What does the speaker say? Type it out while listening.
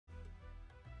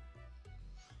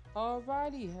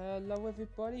Alrighty, hello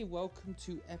everybody, welcome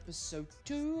to episode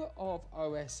 2 of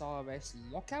Osrs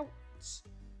Lockout.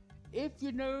 If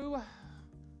you're new,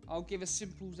 I'll give a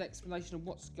simple explanation of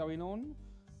what's going on.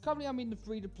 Currently I'm in the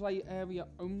free-to-play area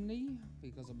only,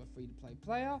 because I'm a free-to-play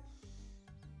player.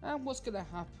 And what's going to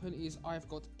happen is I've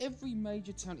got every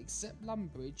major town except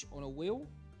Lumbridge on a wheel.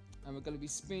 And we're going to be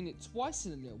spinning it twice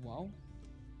in a little while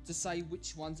to say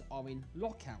which ones are in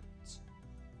lockout.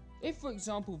 If, for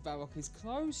example, Varrock is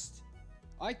closed,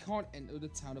 I can't enter the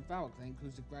town of Varrock. That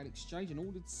includes the Grand Exchange and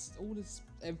all this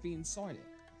everything inside it.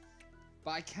 But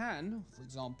I can, for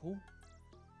example,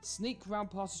 sneak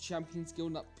around past the Champions Guild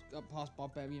and up past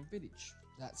Barbarian Village.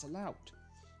 That's allowed.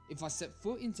 If I set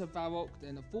foot into Varrock,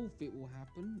 then a forfeit will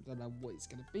happen. I don't know what it's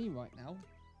going to be right now.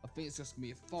 I think it's just going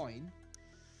to be a fine.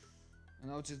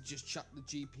 And I'll just chuck the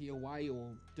GP away or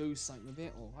do something with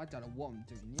it. Or I don't know what I'm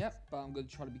doing yet, but I'm going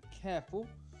to try to be careful.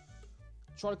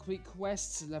 Try to complete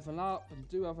quests, level up, and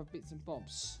do other bits and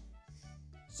bobs.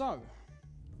 So,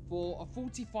 for a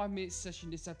 45-minute session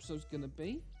this episode's going to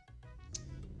be.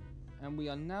 And we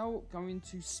are now going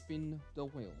to spin the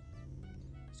wheel.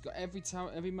 It's got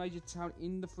every major town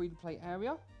in the free-to-play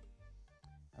area.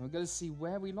 And we're going to see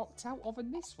where we locked out of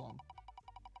in this one.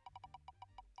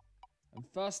 And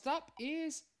first up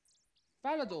is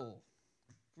Falador.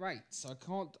 Great. So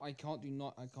I can't do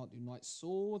Knight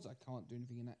Swords. I can't do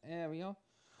anything in that area.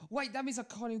 Wait, that means I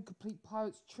can't even complete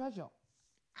Pirate's Treasure.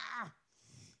 Ah.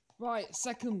 Right,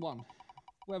 second one.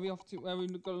 Where are we off to? Where are we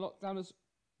going to lock down as?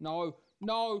 No.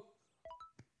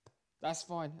 That's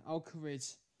fine.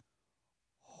 Alcarid.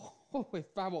 Oh,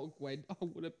 if Varrock went, I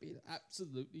would have been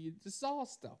absolutely a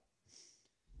disaster.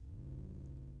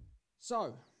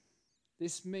 So,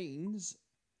 this means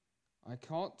I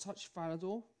can't touch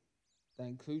Falador. That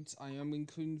includes, I am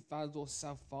including Falador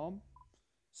South Farm.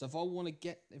 So if I want to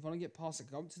get past it,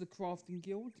 go up to the Crafting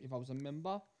Guild. If I was a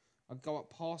member, I'd go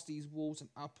up past these walls and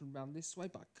up and around this way,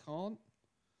 but I can't.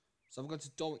 So I've got to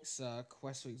Doric's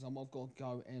quest, for example. I've got to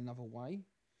go another way.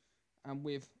 And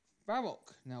with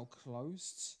Varrock now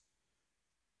closed,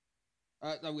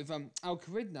 with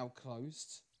Alcarid now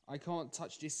closed, I can't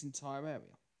touch this entire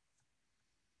area.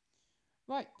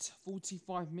 Right,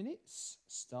 45 minutes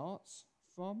starts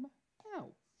from now.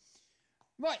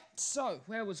 Right, so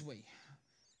where was we?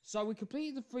 So we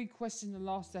completed the 3 quests in the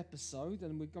last episode,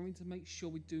 and we're going to make sure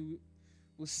we do.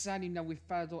 We're standing now with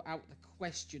Falador out the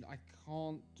question. I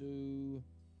can't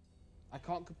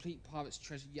complete Pirate's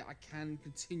Treasure yet. I can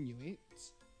continue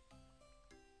it.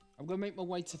 I'm going to make my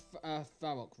way to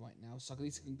Varrock right now, so at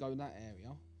least I can go in that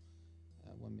area.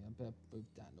 1 minute, I better move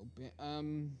that a little bit.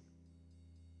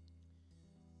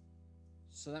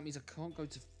 So that means I can't go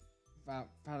to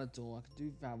Falador. I could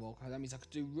do Varrock. That means I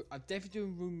could do. I'm definitely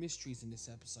doing Rune Mysteries in this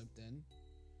episode then.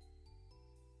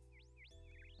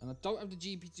 And I don't have the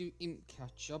GP to do Imp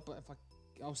Catcher, but if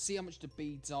I'll see how much the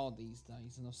beads are these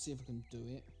days, and I'll see if I can do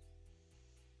it.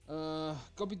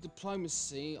 Gotta be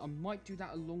Diplomacy. I might do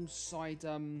that alongside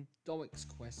Doric's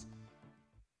quest,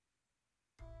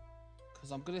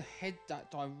 because I'm gonna head that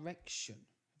direction.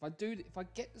 If I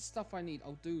get the stuff I need,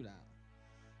 I'll do that.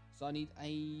 So I need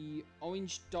a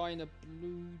orange dye and a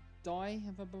blue dye,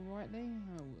 if I remember rightly.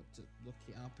 I'll have to look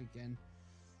it up again.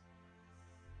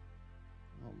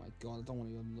 Oh my god, I don't want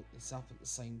to even look this up at the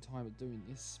same time of doing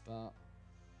this, but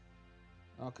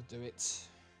I could do it.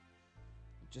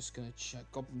 I'm just gonna check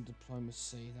Goblin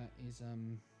Diplomacy. That is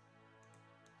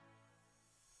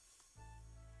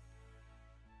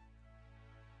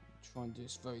try and do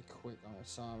this very quick.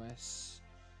 OSRS.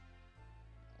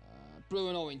 Blue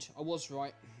and orange. I was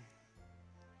right.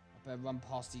 I better run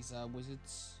past these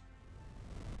wizards.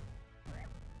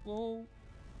 Whoa.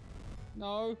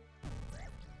 No.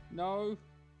 No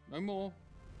more.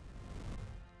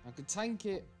 I can tank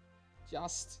it. I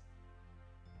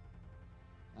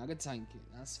can tank it.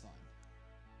 That's fine.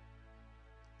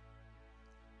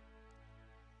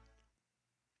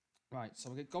 Right, so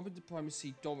we get Goblin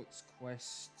Diplomacy, Doric's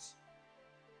quest,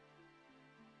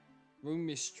 Rune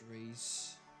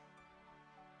Mysteries.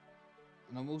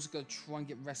 And I'm also going to try and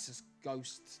get Restless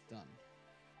Ghosts done.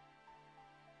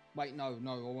 Wait, no, I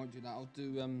won't do that. I'll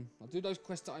do those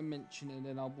quests that I mentioned, and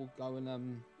then I will go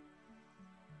and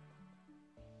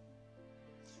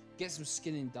get some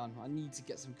skinning done. I need to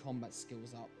get some combat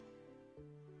skills up.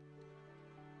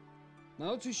 Now,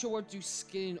 I'm not too sure I'll do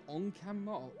skinning on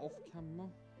camera or off camera.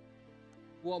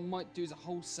 What I might do is a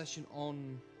whole session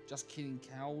on just killing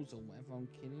cows or whatever I'm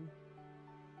killing.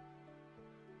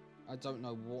 I don't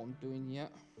know what I'm doing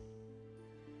yet.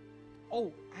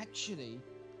 Oh, actually,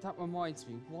 that reminds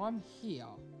me. While I'm here,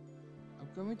 I'm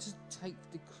going to take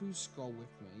the cluescroll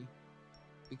with me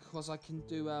because I can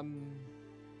do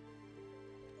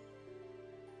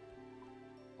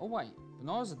oh wait,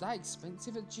 bananas are that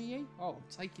expensive at GE? Oh, I'm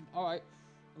taking. All right,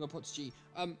 I'm gonna put to GE.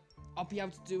 I'll be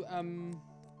able to do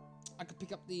I can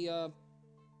pick up the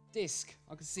disc.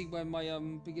 I can see where my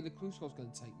beginner clue scroll is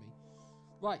going to take me.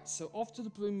 Right, so off to the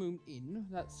Blue Moon Inn.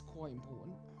 That's quite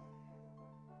important.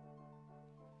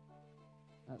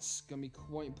 That's going to be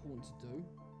quite important to do.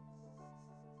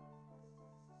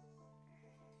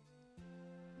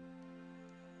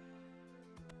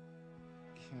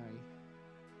 Okay.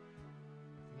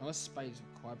 No, a spade is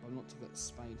required, but I'm not to get the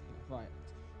spade here. Right.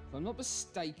 If I'm not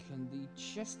mistaken, the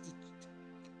chest...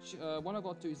 what I've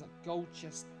got to do is that gold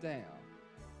chest there.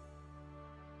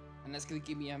 And that's going to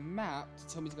give me a map to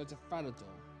tell me to go to Falador.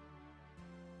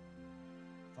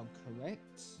 If I'm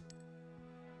correct.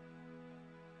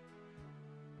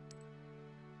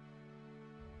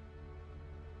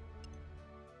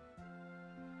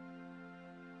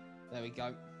 There we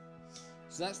go.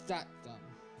 So that's that done.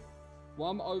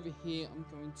 While I'm over here, I'm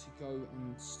going to go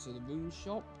to the rune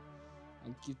shop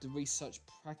and give the research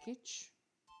package.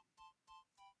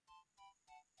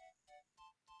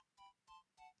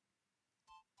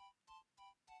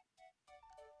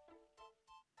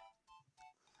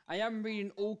 I am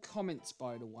reading all comments,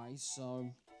 by the way, so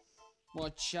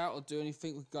might chat or do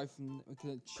anything. We can go from, we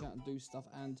can chat and do stuff,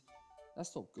 and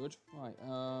that's not good. Right, that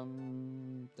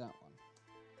one.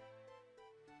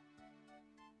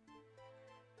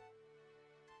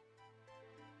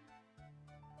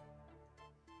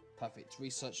 Perfect.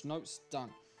 Research notes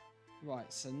done.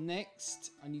 Right, so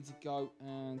next I need to go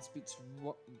and speak to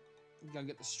go and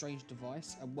get the strange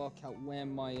device and work out where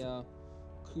my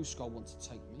clue scroll wants to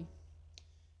take me.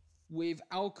 With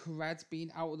Alcarad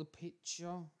being out of the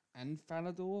picture and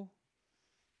Falador,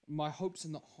 my hopes are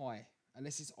not high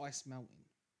unless it's Ice Mountain.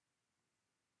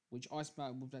 Which Ice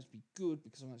Mountain would actually be good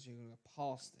because I'm actually going to go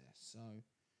past there, so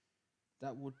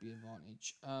that would be an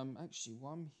advantage. Actually,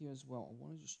 while I'm here as well, I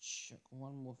want to just check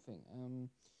one more thing.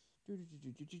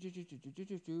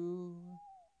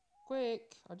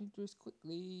 Quick! I need to do this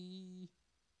quickly.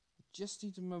 I just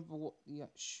need to remember what the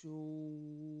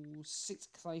actual 6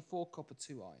 clay, 4 copper,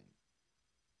 2 iron.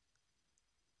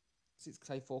 6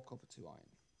 clay, 4 copper, 2 iron.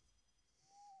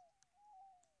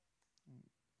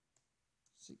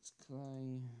 6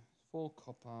 clay, 4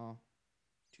 copper,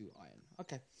 2 iron.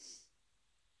 Okay.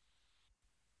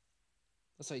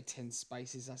 That's only 10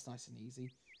 spaces. That's nice and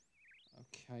easy.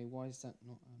 Okay, why is that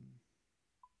not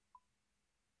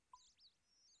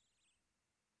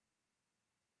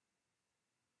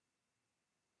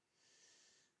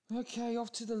Okay,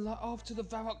 off to the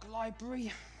Varrock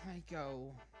Library. There you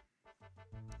go.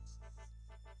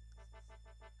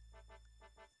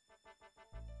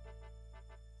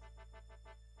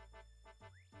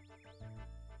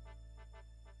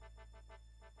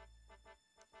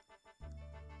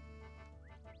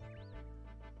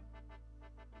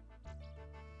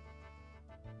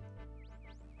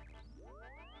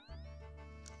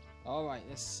 All right,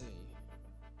 let's see.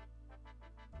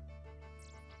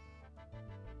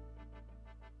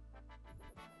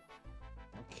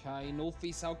 Okay,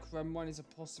 Northeast Alcaram one is a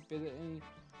possibility.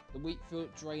 The Wheatfield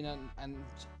Drain and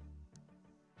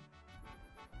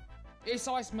it's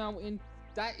Ice Mountain.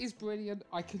 That is brilliant.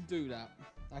 I can do that.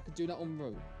 I can do that on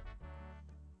route.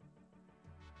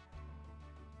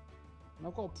 And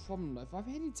I've got a problem though. If I've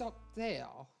headed up there,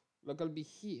 I'm gonna be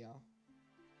here.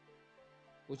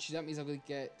 Which that means I'm gonna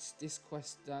get this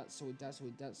quest, that sorted, that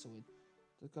sorted, that sorted.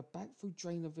 So go back through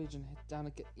Drain of Village and head down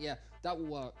again. Yeah, that will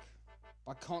work.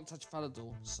 But I can't touch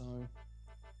Falador, so.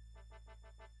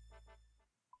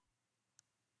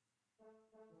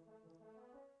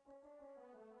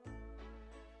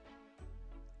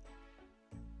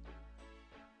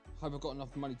 Hope I've got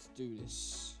enough money to do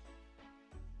this.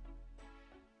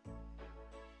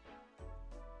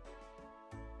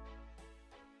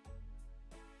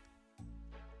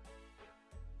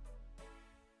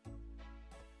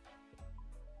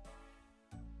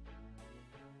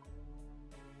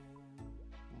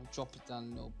 Drop it down a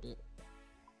little bit.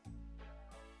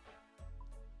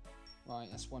 Right,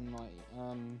 that's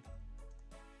 190.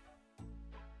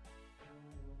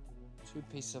 2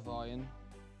 pieces of iron.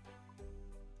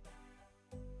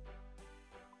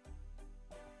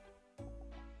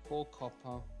 Four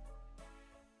copper.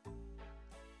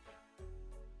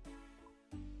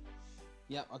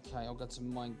 Yep, okay, I'll go to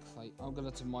mine clay. I'm gonna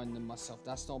have to mine them myself.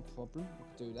 That's not a problem.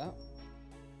 I can do that.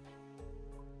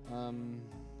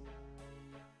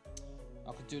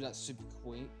 I could do that super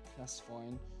quick, that's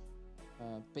fine.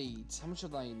 Beads, how much are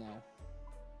they now?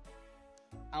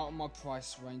 Out of my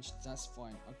price range, that's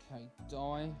fine. Okay,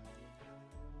 dye.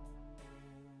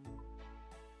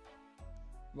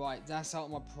 Right, that's out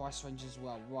of my price range as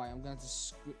well. Right, I'm going to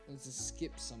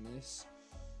skip some of this.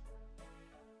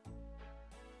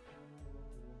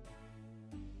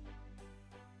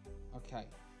 Okay,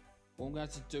 what I'm going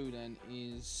to do then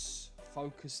is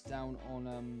focus down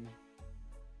on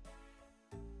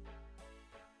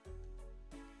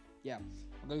yeah,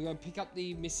 I'm going to go and pick up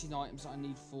the missing items that I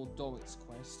need for Doric's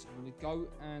quest. I'm going to go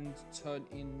and turn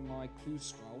in my clue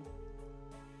scroll,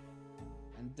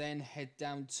 and then head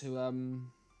down to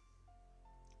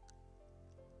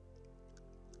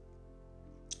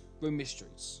Room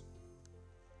Mysteries.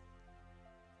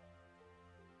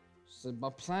 So my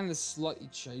plan has slightly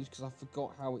changed because I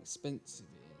forgot how expensive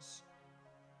it is.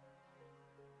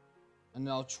 And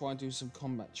then I'll try and do some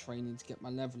combat training to get my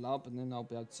level up, and then I'll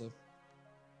be able to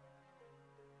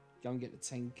go and get the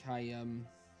 10k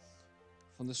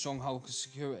from the Stronghold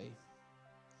Security.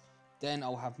 Then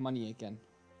I'll have money again.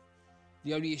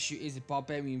 The only issue is the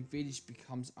Barbarian Village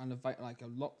becomes unavailable, like a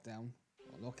lockdown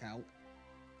or lockout.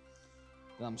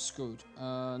 Then I'm screwed.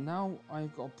 Now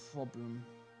I've got a problem.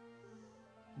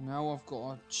 Now I've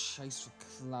got to chase for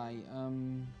clay.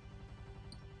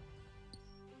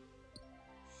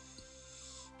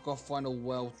 Got to find a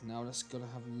world now that's got to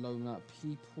have a low amount of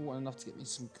people and enough to get me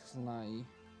some clay.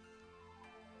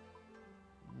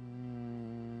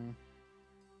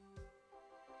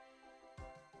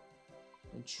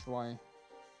 And try.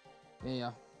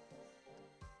 Yeah.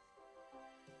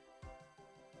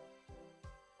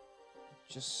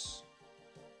 Just.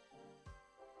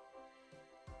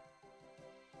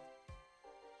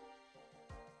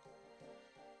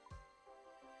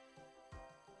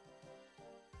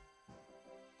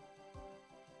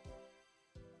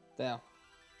 There.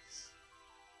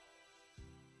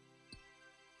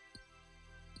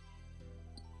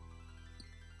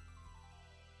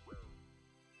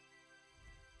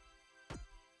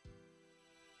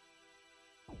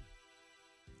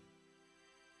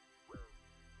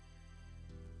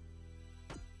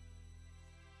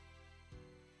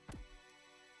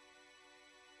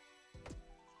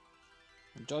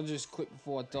 I'll just quit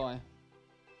before I die.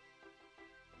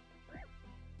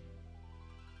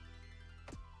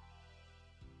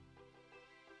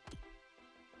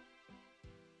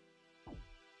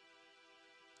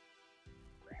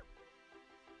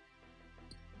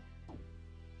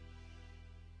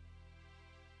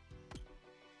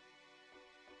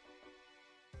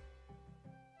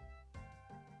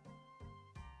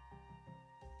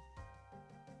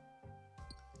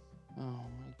 Oh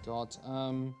my god.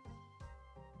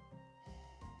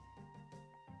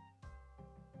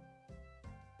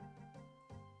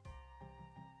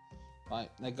 Right,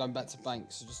 they're going back to bank,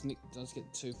 so just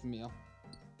get 2 from here.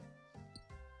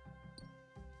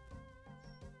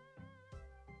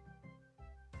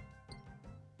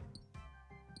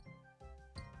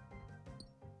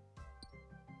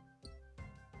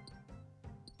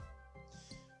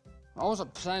 I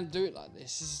wasn't planning to do it like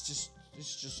this. This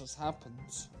is just what's happened.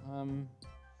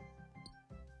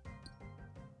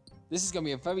 This is gonna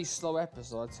be a very slow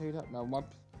episode. I tell you that now.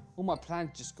 All my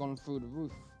plans just gone through the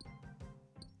roof.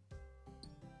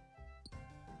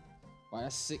 Right,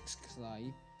 that's 6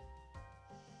 clay.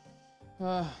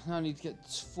 Now I need to get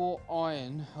 4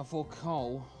 iron, or 4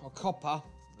 coal, or copper.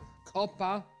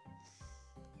 Copper!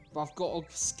 But I've got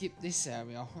to skip this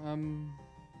area.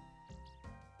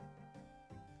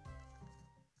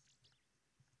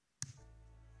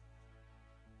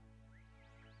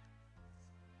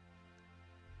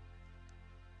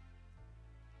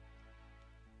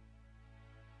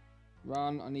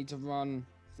 Run, I need to run.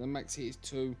 The max hit is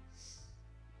 2.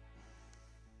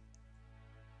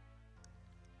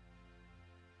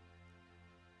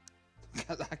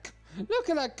 Look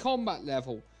at that combat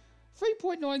level.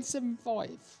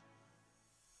 3.975.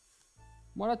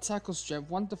 1 attack or strength,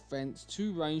 1 defense,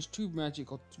 2 range, 2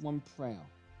 magic, or 1 prayer.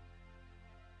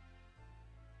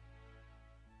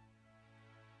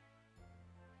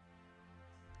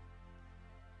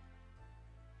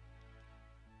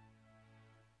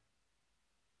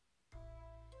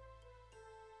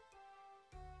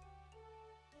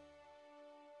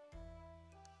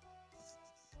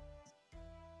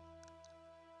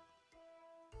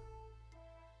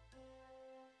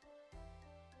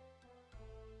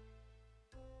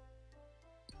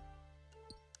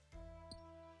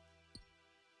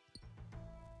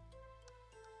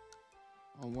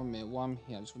 Oh, 1 minute, while I'm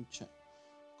here, I just want to check.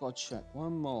 Gotta check.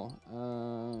 One more.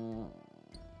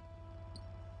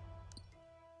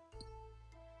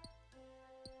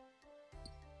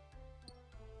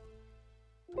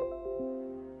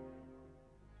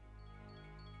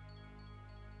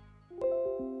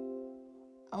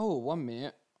 Oh, 1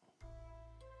 minute.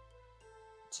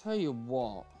 Tell you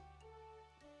what.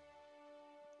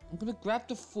 I'm gonna grab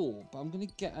the 4, but I'm gonna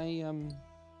get a I'm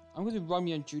gonna do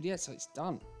Romeo and Juliet so it's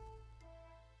done.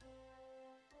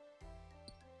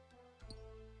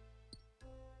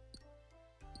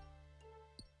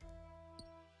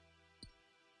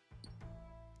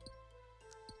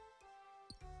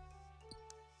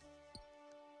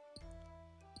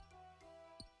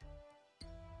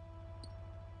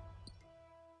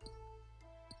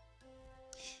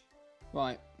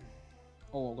 Right.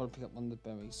 Oh, I've got to pick up one of the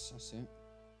berries. That's it.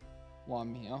 While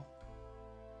I'm here.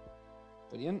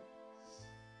 Brilliant.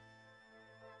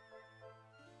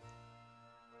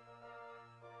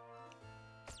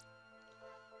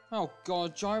 Oh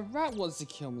god, giant rat wants to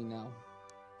kill me now.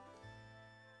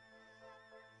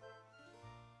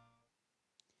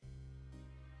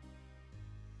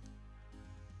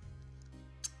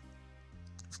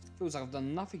 Feels like I've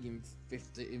done nothing in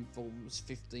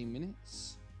 15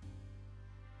 minutes.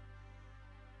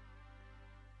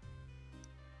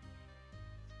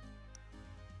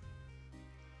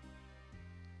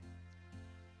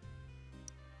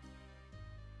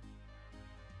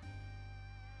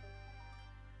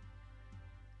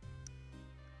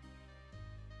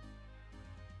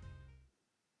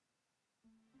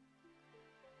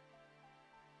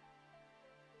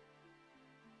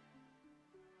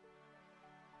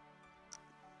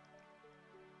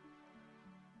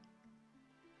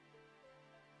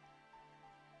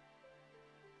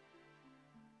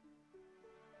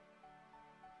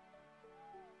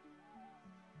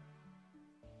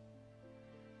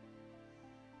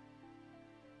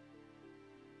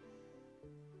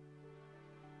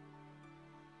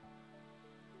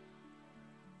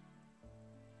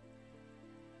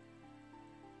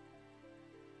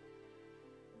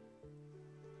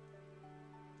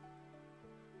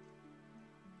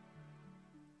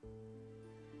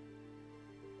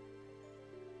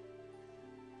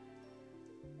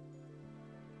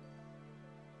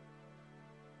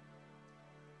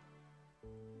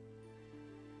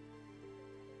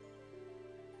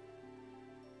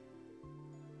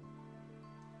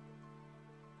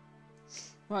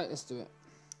 Right, let's do it.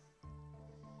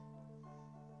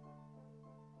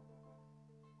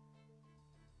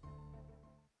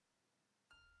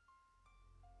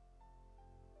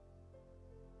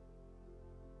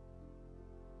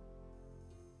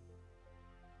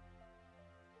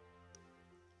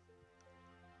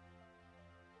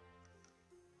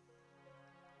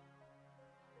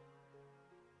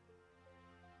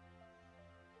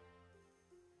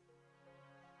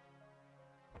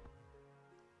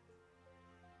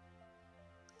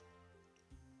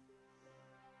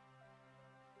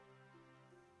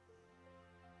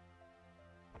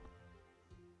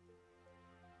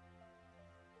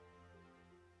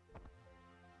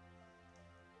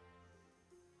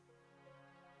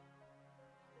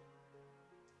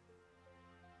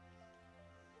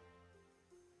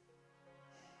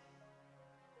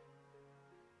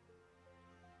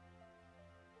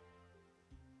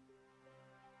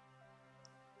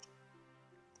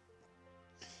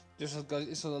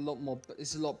 It's a lot more.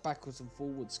 It's a lot backwards and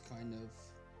forwards kind of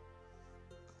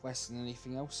quest than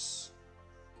anything else.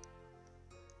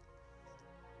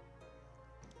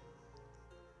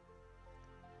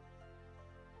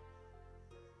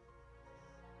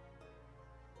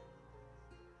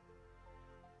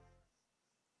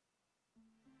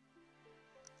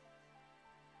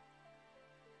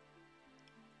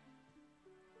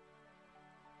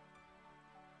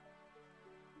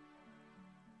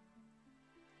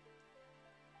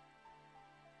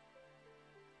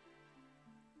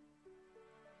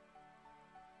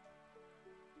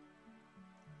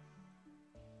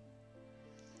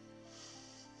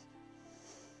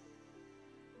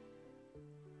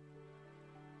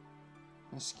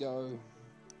 Let's go.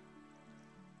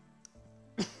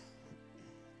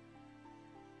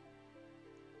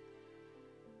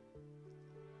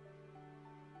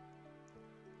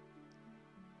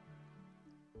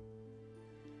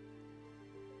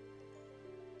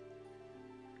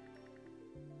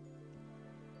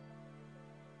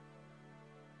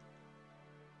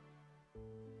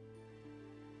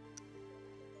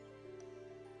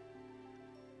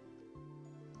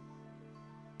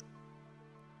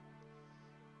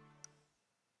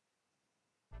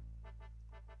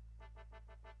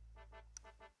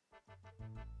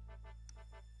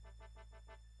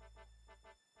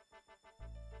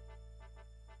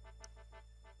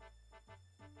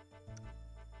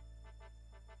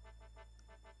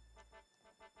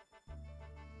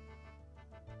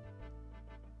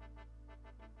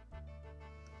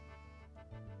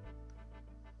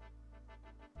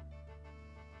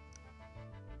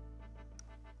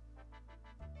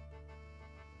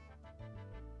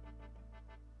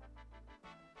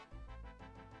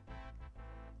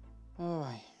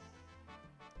 Alright.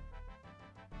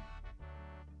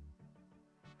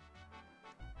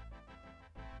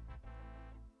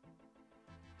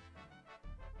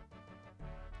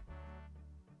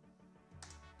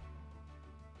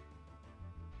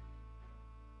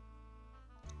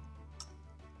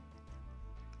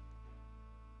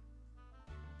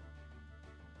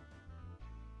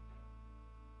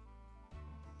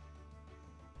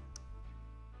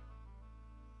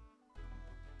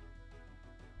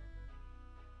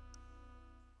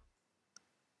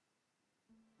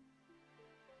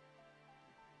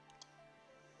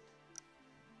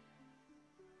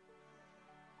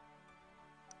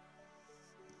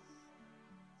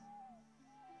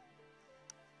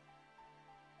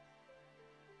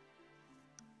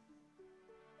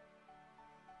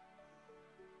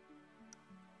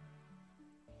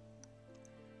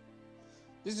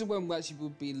 This is when we actually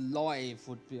would be live,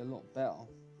 would be a lot better.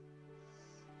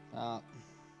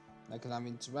 They can have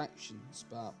interactions,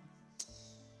 but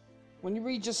when you're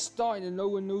really just starting and no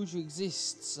one knows you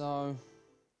exist, so...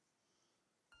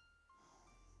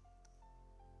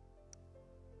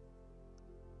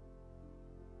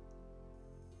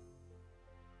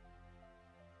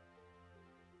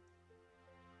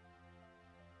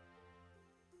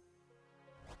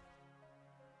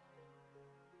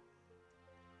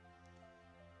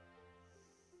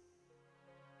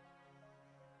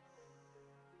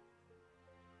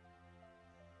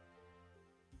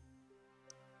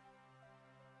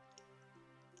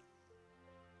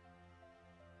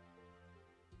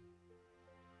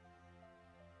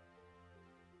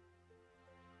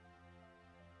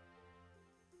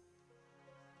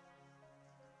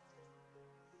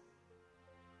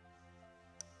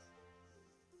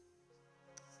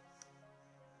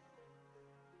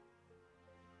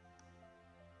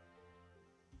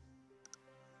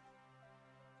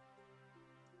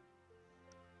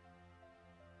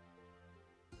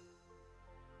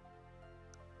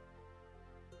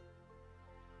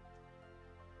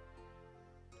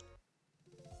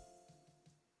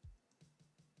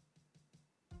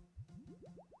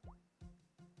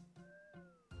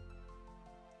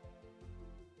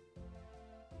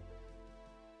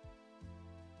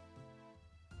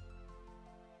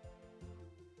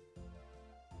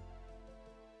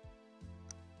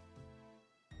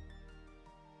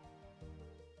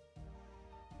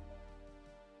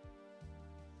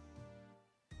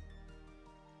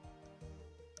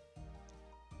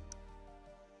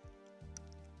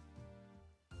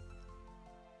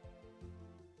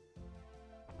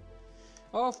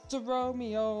 Off to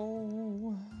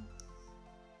Romeo.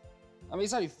 I mean,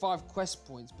 it's only 5 quest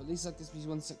points, but at least that gets me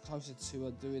one step closer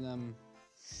to doing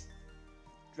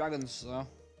Dragon Slayer.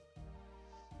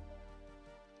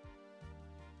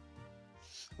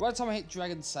 By the time I hit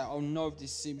Dragon Slayer, I'll know if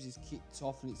this Sims is kicked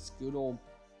off and it's good or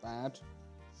bad.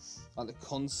 Like the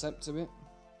concept of it.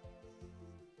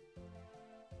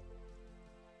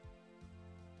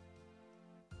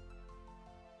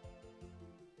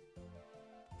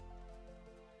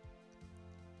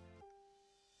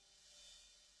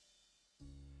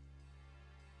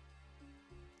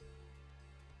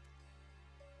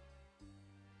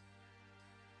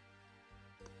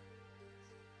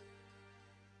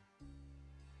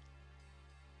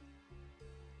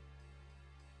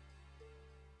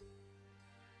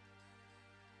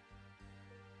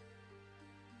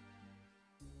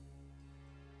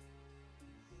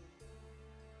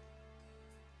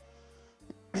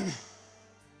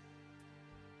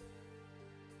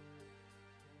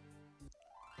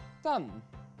 Done.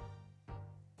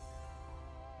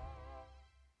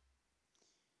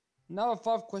 Now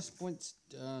 5 quest points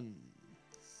done.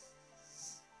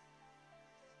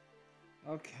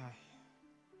 Okay.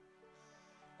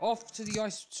 Off to the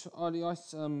ice,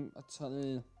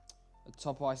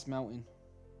 top ice mountain.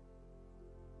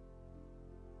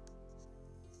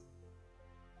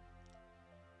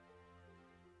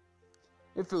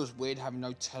 It feels weird having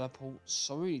no teleports,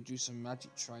 so I really do some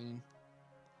magic training.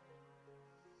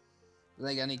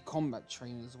 They need combat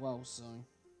training as well, so.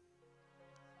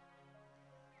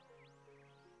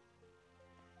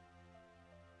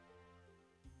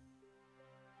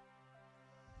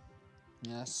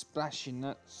 Yeah, splashing,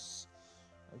 that's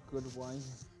a good way.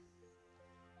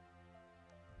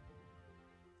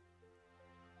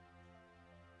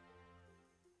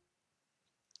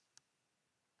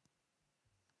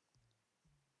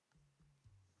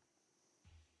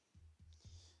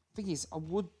 Thing is, I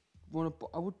would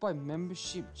buy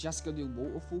membership just go do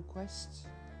waterfall quest,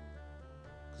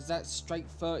 because that's straight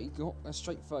 30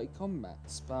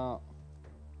 combats, but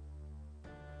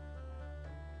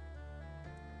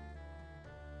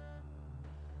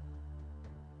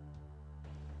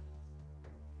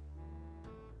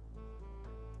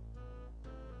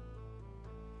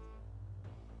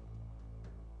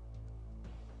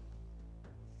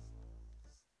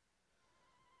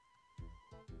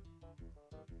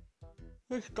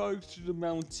Let's go to the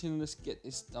mountain. Let's get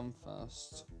this done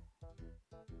first.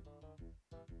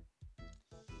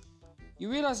 You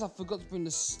realise I forgot to bring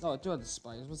the... Oh, I do have the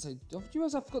spade. I was going to say, do you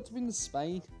realise I forgot to bring the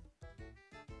spade?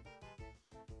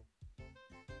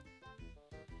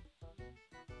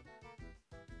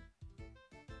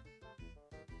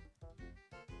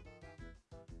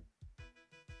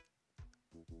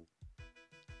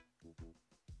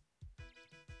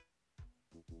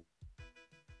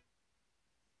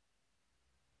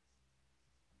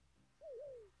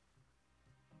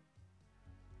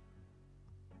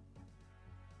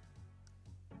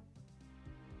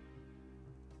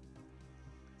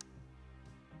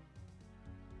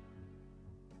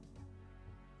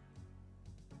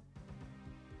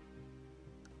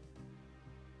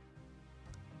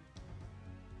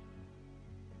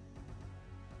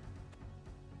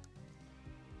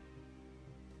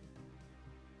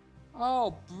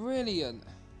 Oh, brilliant.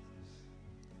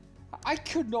 I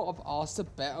could not have asked a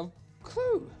better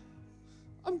clue.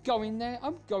 I'm going there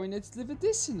to deliver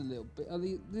this in a little bit.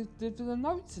 Deliver the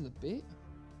notes in a bit.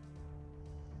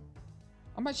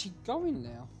 I'm actually going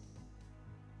now.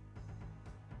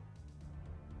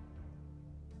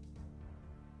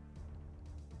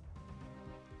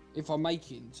 If I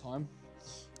make it in time.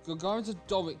 I'll go into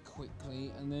Doric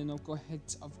quickly and then I've got to head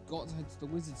to the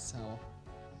Wizard's Tower.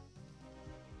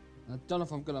 I don't know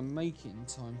if I'm gonna make it in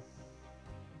time.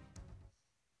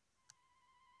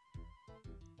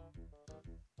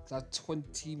 I have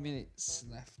 20 minutes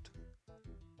left.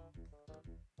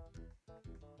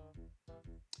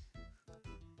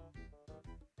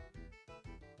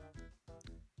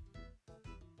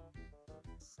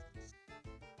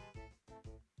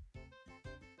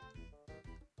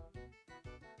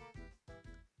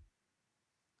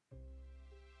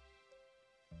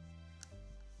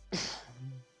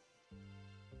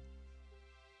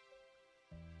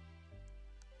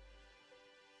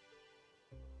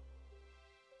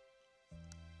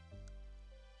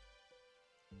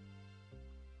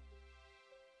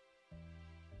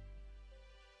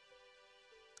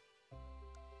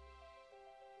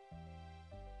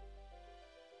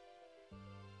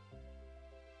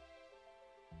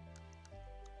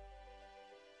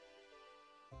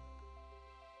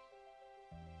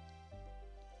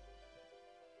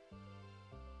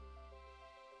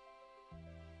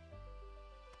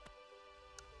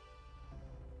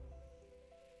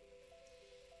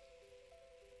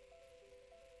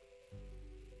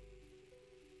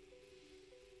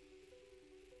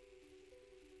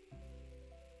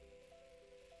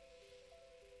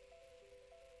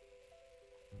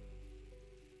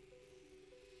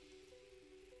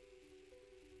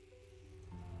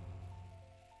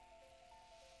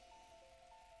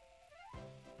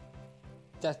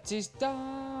 That is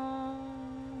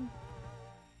done.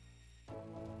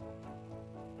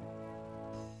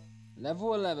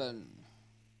 Level 11.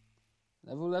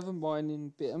 Level 11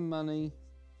 mining, bit of money.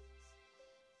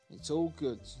 It's all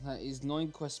good. That is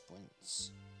 9 quest points.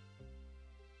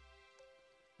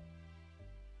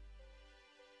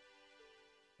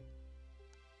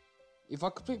 If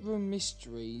I complete room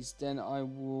mysteries, then I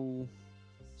will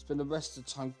spend the rest of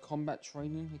the time combat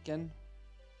training again.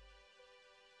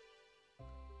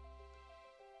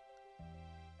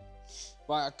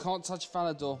 Right, I can't touch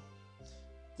Falador.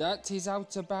 That is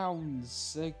out of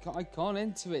bounds. I can't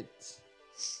enter it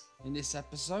in this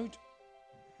episode.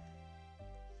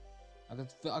 I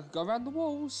could go around the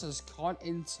walls, I just can't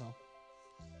enter.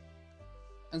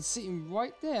 And sitting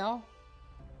right there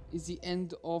is the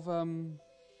end of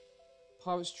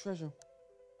Pirate's Treasure.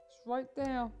 It's right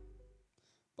there.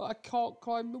 But I can't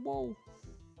climb the wall.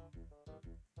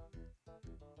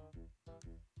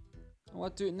 I'll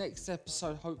do it next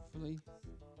episode, hopefully.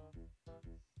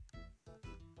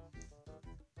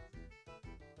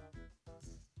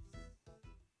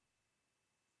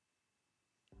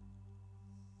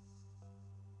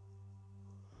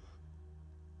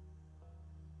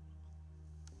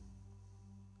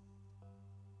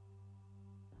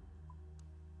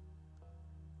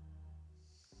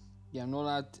 Yeah, I'm not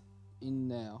allowed in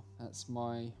now. That's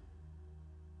my...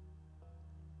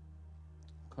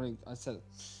 I said it.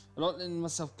 I'm not letting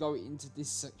myself go into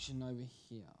this section over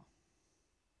here.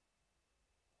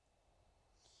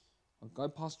 I'll go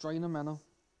past Drainer Manor.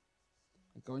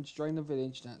 I'll go into Drainer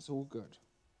Village. That's all good.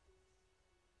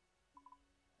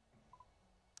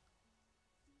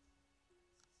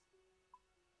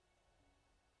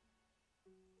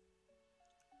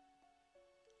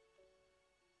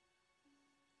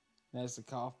 There's the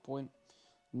cut-off point.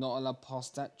 Not allowed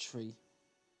past that tree.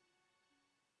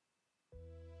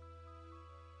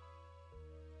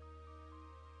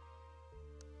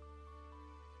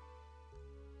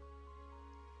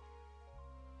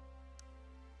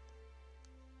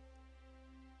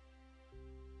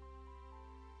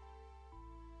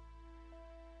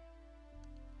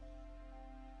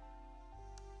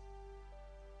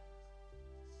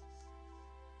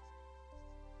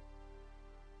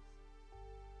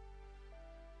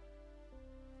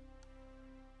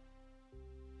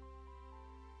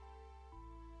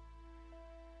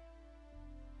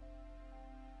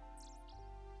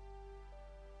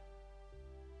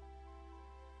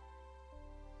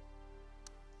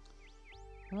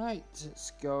 Right,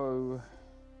 let's go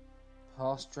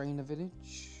past Drainer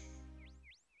Village.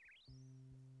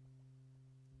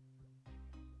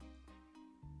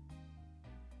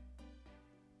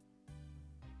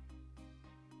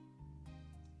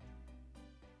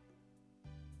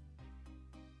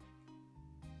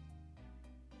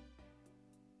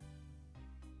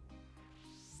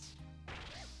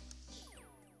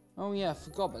 Oh yeah, I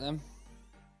forgot about them.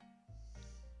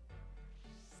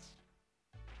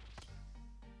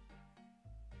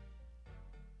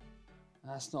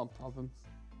 That's not a problem.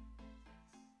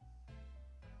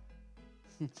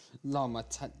 Llama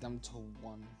attack them to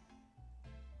 1.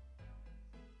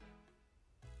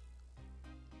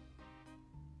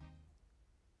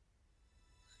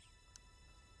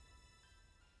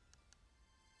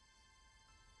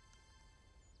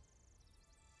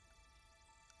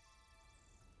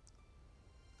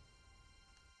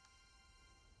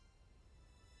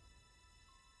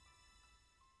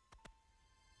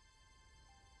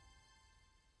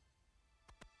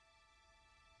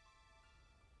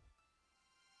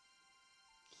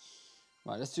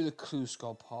 Right, let's do the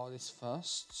cluescroll part of this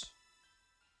first.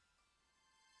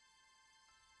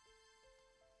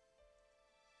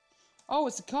 Oh,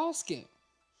 it's a casket.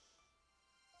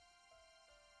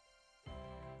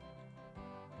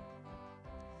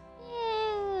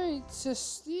 Yeah, it's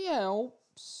just the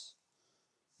helps.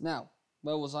 Now,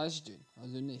 where was I actually doing? I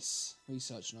was doing this.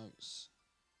 Research notes.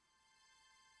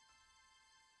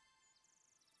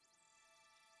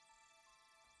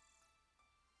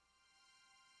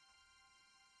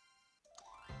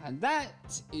 And that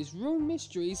is Rune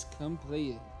Mysteries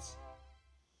completed.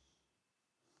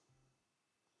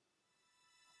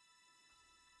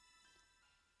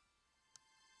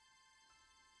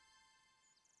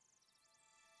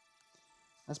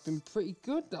 That's been pretty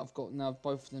good that I've got now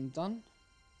both of them done.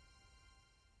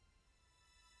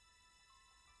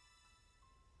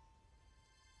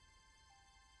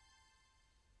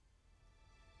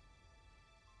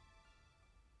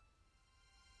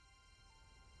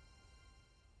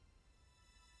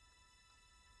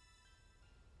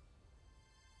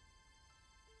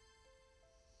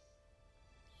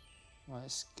 Right,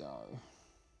 let's go.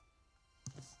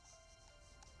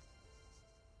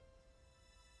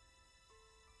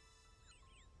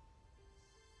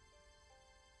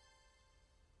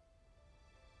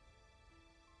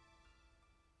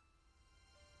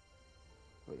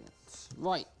 Brilliant.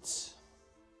 Right.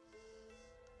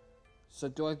 So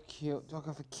do I go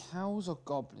for cows or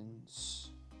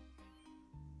goblins?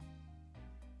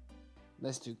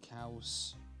 Let's do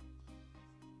cows.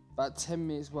 About 10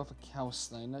 minutes worth of cow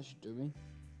slaying, that should do me.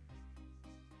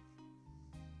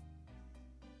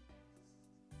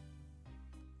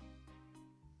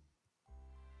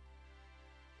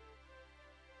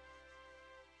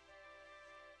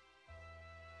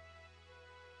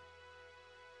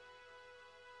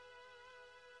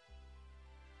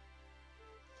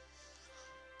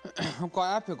 I'm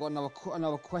quite happy I got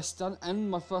another quest done and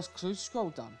my first clue scroll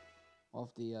done of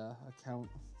the account.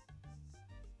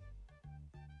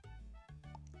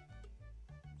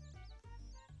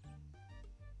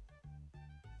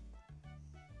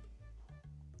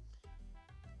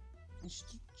 Is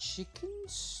the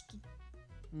chickens?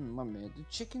 Wait a minute. The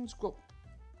chickens got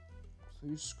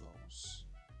clue scrolls.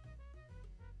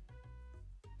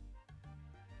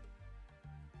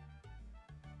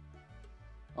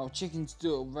 Oh, chickens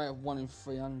do a rate of 1 in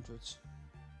 300.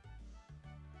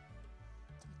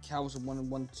 Cows are 1 in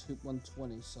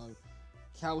 120, so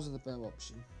cows are the better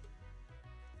option.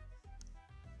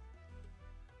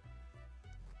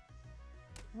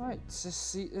 Right, let's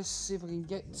see if I can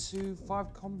get to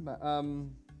 5 combat. 5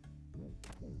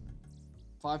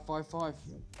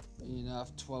 in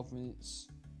 12 minutes.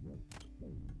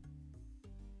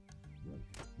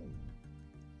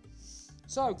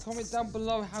 So, comment down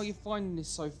below how you're finding this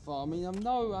so far. I mean, I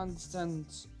understand.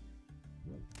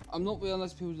 I'm not really one of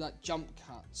those people that jump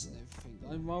cuts and everything.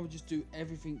 I'd rather just do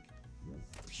everything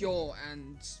pure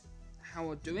and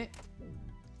how I do it.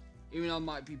 Even though I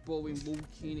might be boring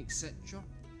walking, etc.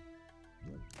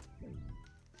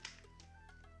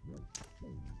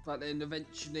 But then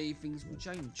eventually things will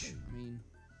change. I mean,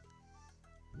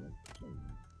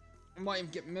 I might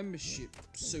even get membership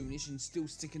soonish and still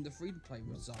stick in the free-to-play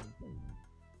zone.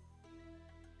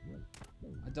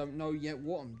 I don't know yet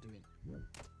what I'm doing.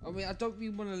 I mean, I don't really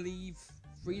want to leave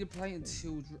free-to-play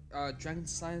until Dragon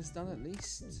Slayer's done at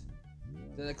least.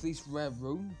 Then at least rare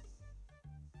rune.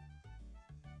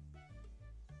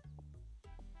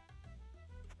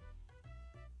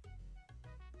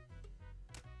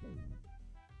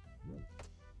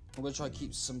 I'm going to try to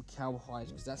keep some cow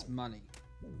hides because that's money.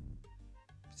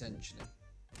 Potentially.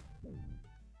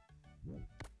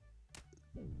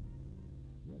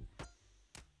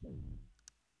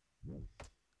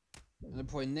 And then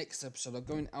probably next episode I'll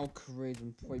go in Alcarid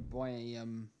and probably buy a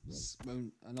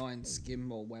an iron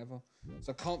skim or whatever.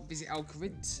 So I can't visit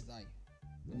Alcarid today.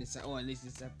 In this, or at least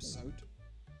this episode.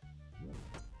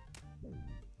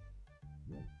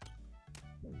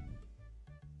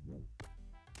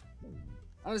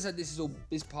 I understand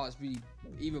this part's really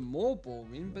even more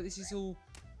boring, but this is all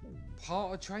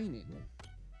part of training.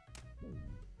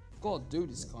 I've got to do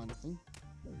this kind of thing.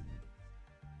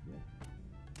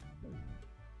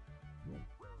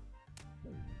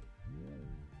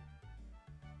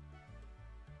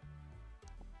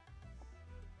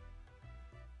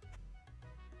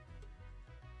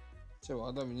 So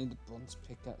I don't even need the bronze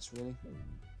pickaxe really.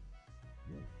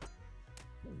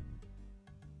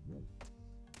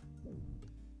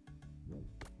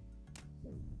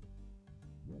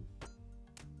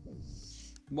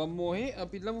 One more hit, I'll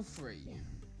be level 3.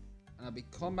 And I'll be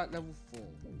combat level 4.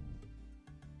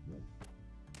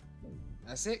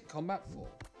 That's it, combat 4.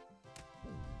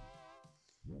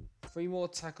 3 more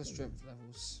attack or strength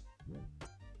levels.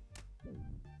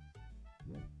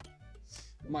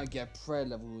 Might get a prayer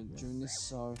level during this,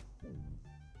 so.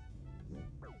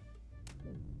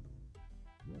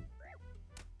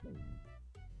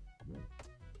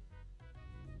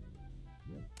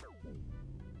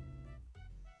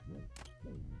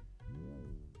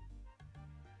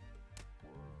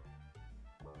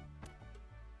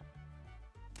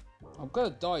 I'm gonna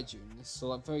die during this, so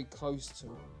like very close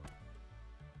to.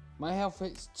 My health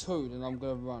hits 2, then I'm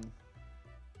gonna run.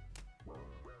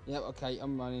 Yep, okay,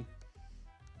 I'm running.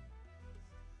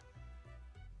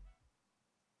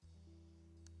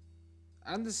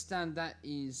 I understand that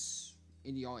is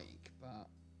idiotic, but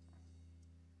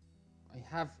I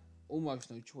have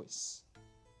almost no choice.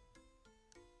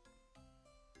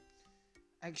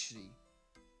 Actually,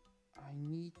 I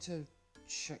need to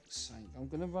check something. I'm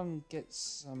gonna run and get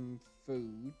some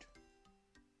food.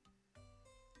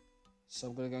 So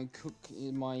I'm gonna go and cook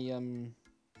in my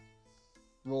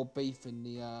raw beef in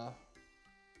the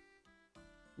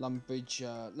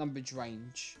Lumbridge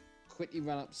range. Quickly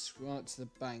run up to the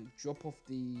bank, drop off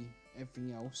the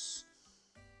everything else.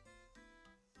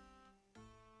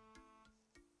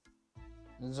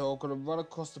 And so I'm gonna run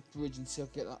across the bridge and see if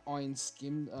I get that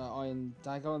iron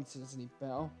dagger until it's any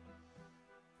better.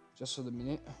 Just for the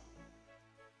minute.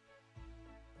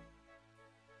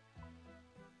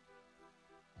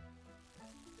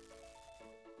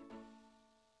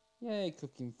 Yay,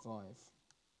 cooking 5.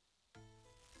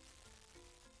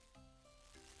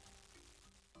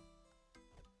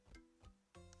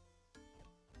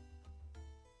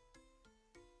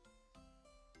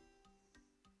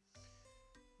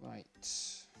 Right.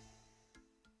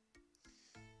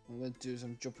 What I'm going to do is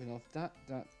I'm dropping off that,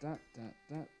 and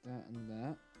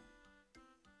that.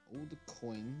 All the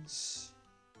coins.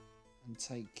 And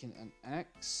taking an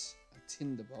axe, a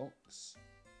tinderbox.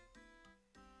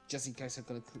 Just in case I've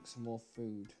got to cook some more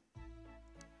food.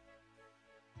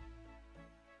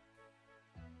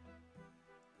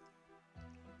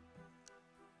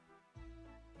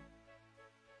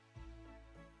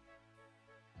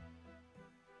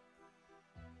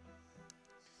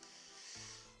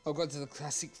 I've got to the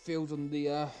classic field on the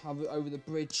over the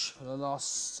bridge for the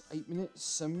last 8 minutes,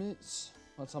 7 minutes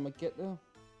by the time I get there.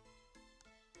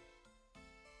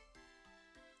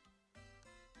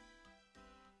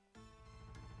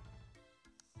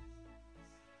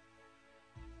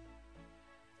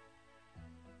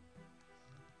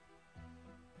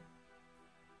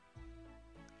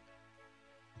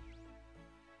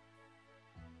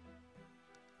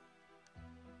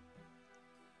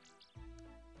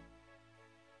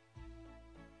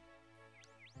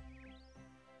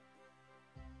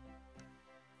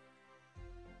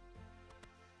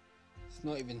 It's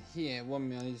not even here. 1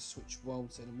 minute, I need to switch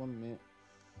worlds in 1 minute.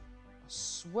 I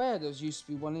swear there used to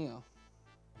be one here.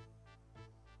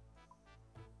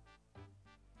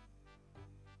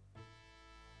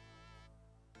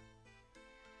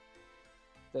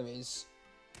 There it is.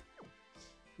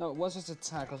 No, it was just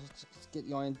attack. I was just get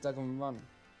the iron dagger and run.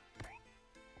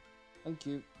 Thank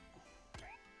you.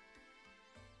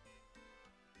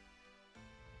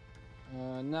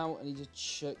 Now I need to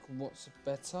check what's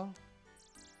better.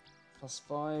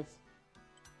 +5.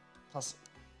 Plus.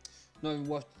 No,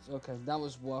 what? Okay, that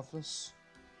was worthless.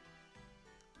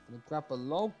 I'm gonna grab a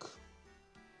log.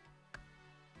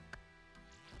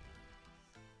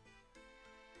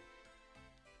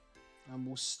 And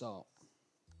we'll start.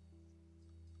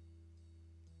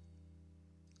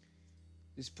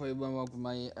 This is probably when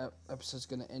my episode's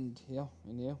gonna end here,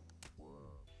 in here.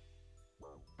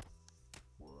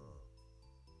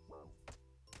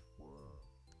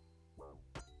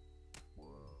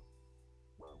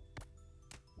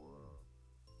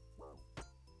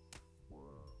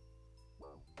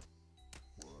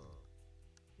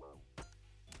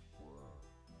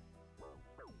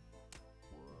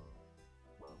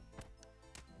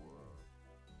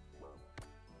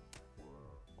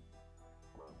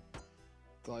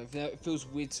 God, it feels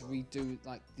weird to redo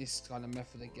like this kind of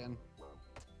method again.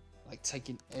 Like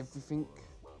taking everything,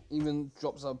 even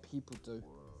drops other people do.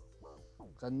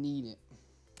 'Cause I need it.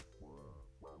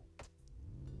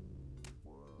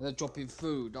 They're dropping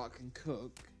food that I can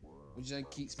cook, which then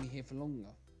keeps me here for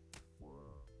longer.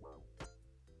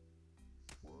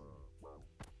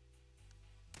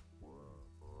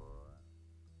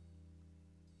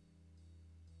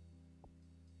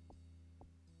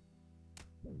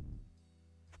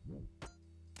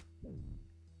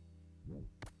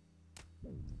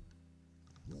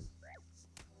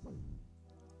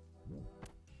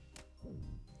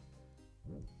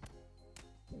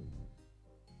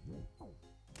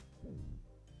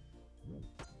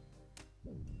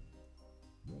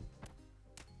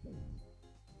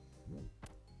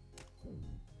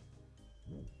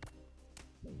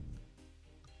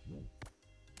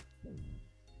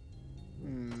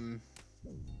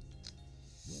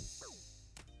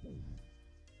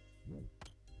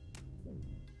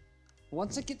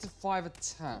 Once I get to 5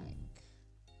 attack,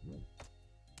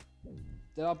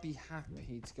 then I'll be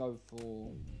happy to go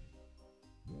for.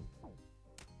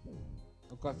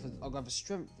 I'll go for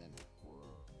strength then.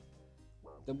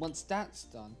 Then once that's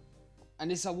done, and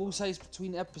this I will say is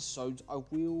between episodes, I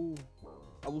will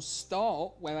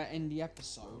start where I end the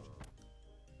episode.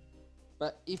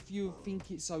 But if you think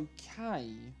it's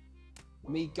okay,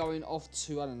 me going off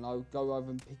to, I don't know, go over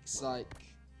and pick like,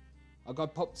 I'll go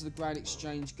pop to the Grand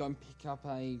Exchange, go and pick up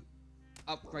a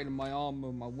upgrade on my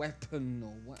armor, my weapon,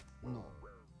 or what not.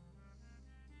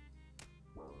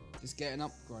 Just get an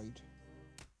upgrade.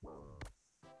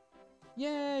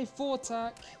 Yay, 4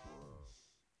 attack.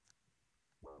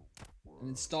 And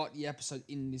then start the episode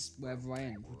in this, wherever I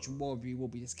end, which probably will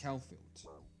be this cow field.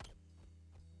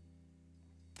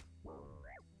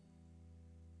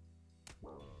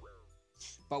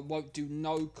 But won't do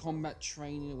no combat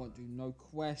training, I won't do no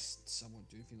quests, I won't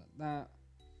do anything like that.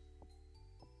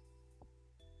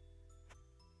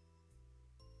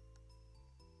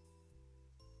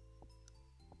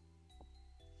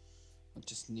 I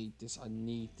just need this, I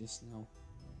need this now.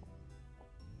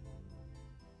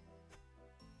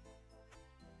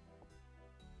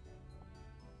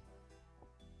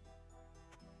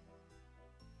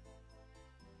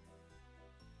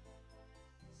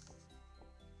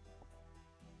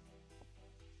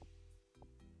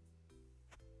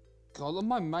 God, on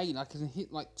my main, I can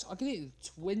hit like, I can hit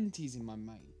the 20s in my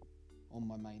main. On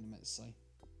my main, I meant to say.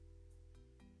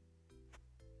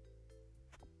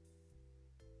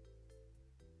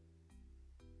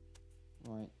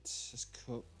 Right, let's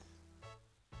cook.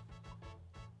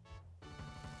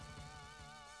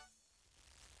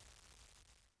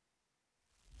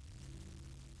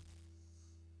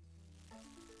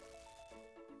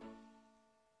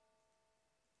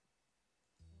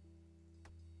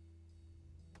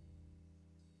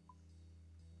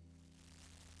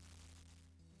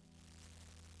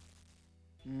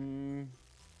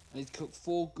 I need to cook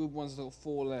 4 good ones, I've got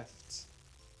 4 left.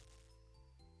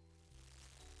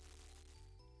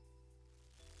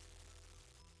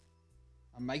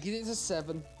 I'm making it to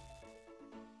 7.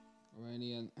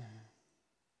 Brilliant.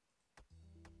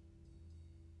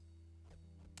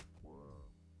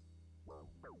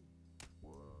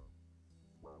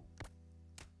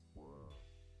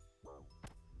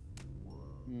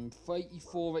 Mm,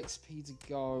 34 XP to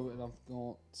go, and I've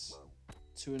got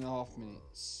 2.5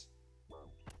 minutes.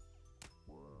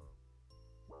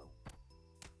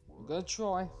 I'm gonna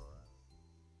try.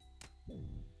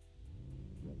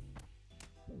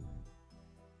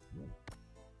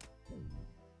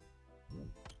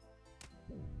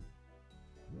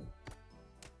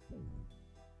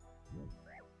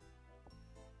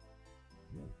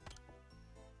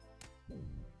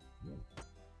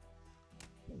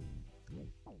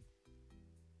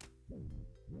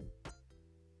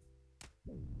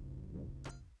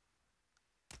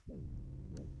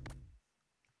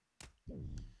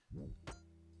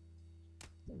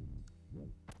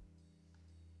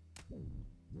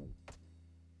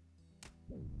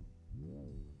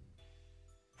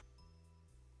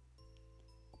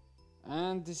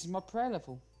 And this is my prayer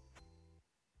level.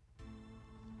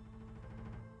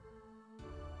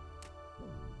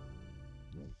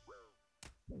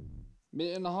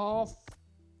 Minute and a half.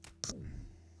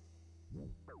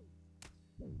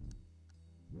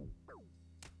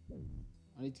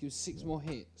 I need to give 6 more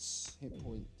hit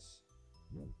points.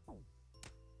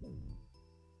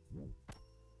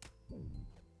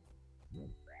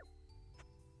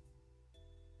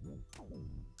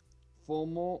 4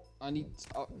 more. I need.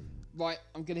 Right,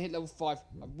 I'm gonna hit level 5.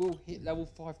 I will hit level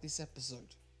 5 this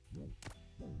episode.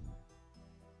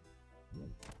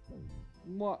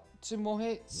 What? 2 more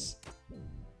hits?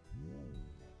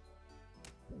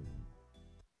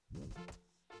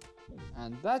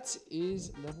 And that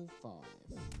is level 5.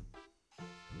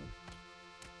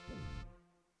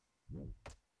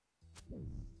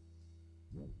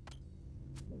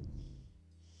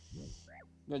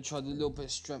 I'm gonna try a little bit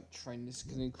of strength training. This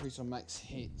can increase our max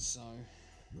hit, so.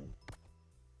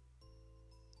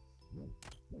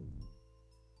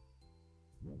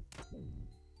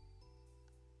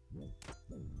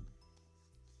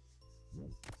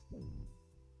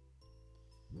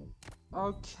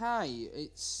 Okay,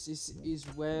 this is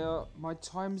where my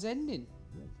time's ending.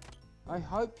 I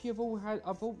hope you've all had.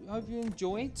 I hope you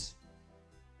enjoyed.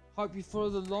 Hope you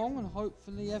followed along, and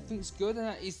hopefully everything's good. And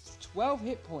that is 12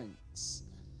 hit points.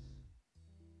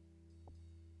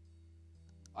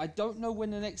 I don't know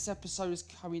when the next episode is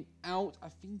coming out. I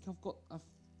think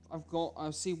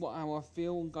I'll see how I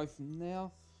feel and go from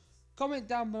there. Comment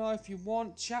down below if you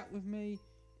want. Chat with me.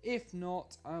 If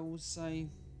not, I will say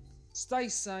stay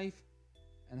safe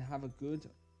and have a good day.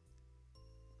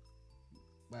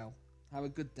 Bye,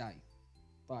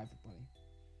 everybody.